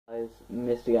guys,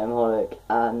 Mr. Gameholic,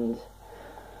 and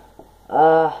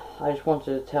I just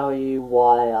wanted to tell you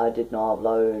why I did not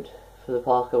upload for the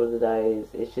past couple of days.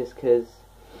 It's just because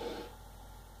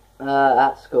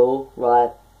at school,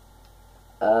 right,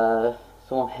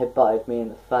 someone headbutted me in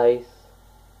the face,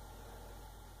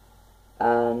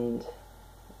 and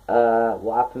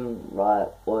what happened, right,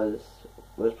 was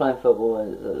we was playing football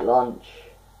and it was at lunch.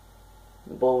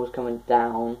 The ball was coming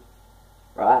down,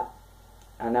 right,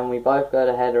 and then we both go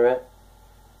to header it,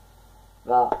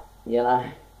 but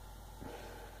gonna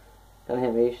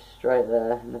hit me straight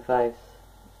there in the face,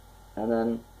 and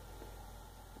then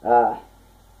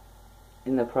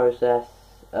in the process,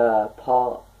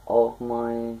 part of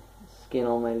my skin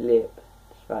on my lip,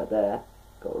 just right there,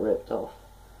 got ripped off.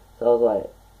 So I was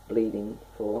like bleeding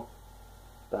for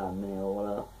about a minute or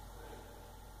whatever.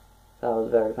 That was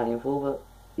very painful, but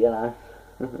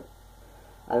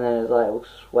and then it was like all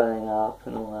swelling up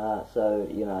and all that, so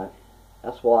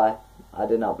that's why I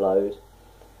didn't upload.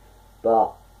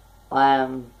 But I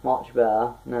am much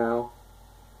better now,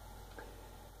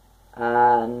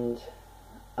 and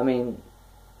I mean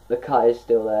the cut is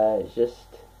still there, it's just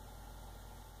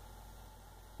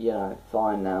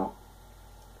fine now.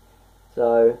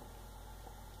 So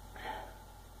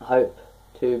I hope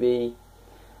to be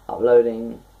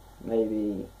uploading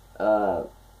maybe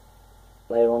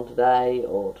later on today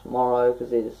or tomorrow,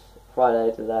 because it's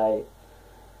Friday today.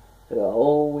 So got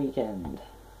all weekend to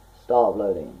start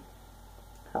uploading.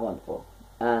 How wonderful.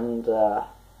 And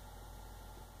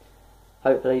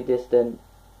hopefully Distant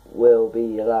will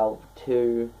be allowed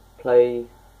to play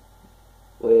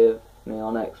with me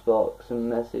on Xbox and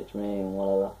message me and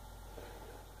whatever.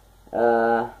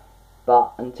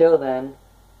 But until then,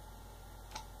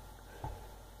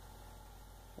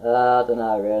 I don't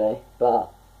know really,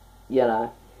 but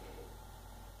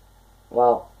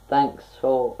well, thanks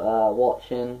for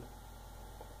watching,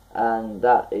 and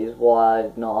that is why I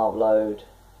did not upload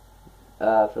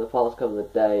for the past couple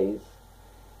of days.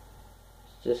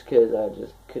 It's just because I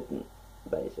just couldn't,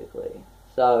 basically.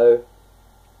 So,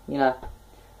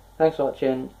 thanks for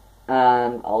watching,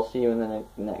 and I'll see you in the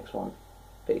next one.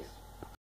 Peace.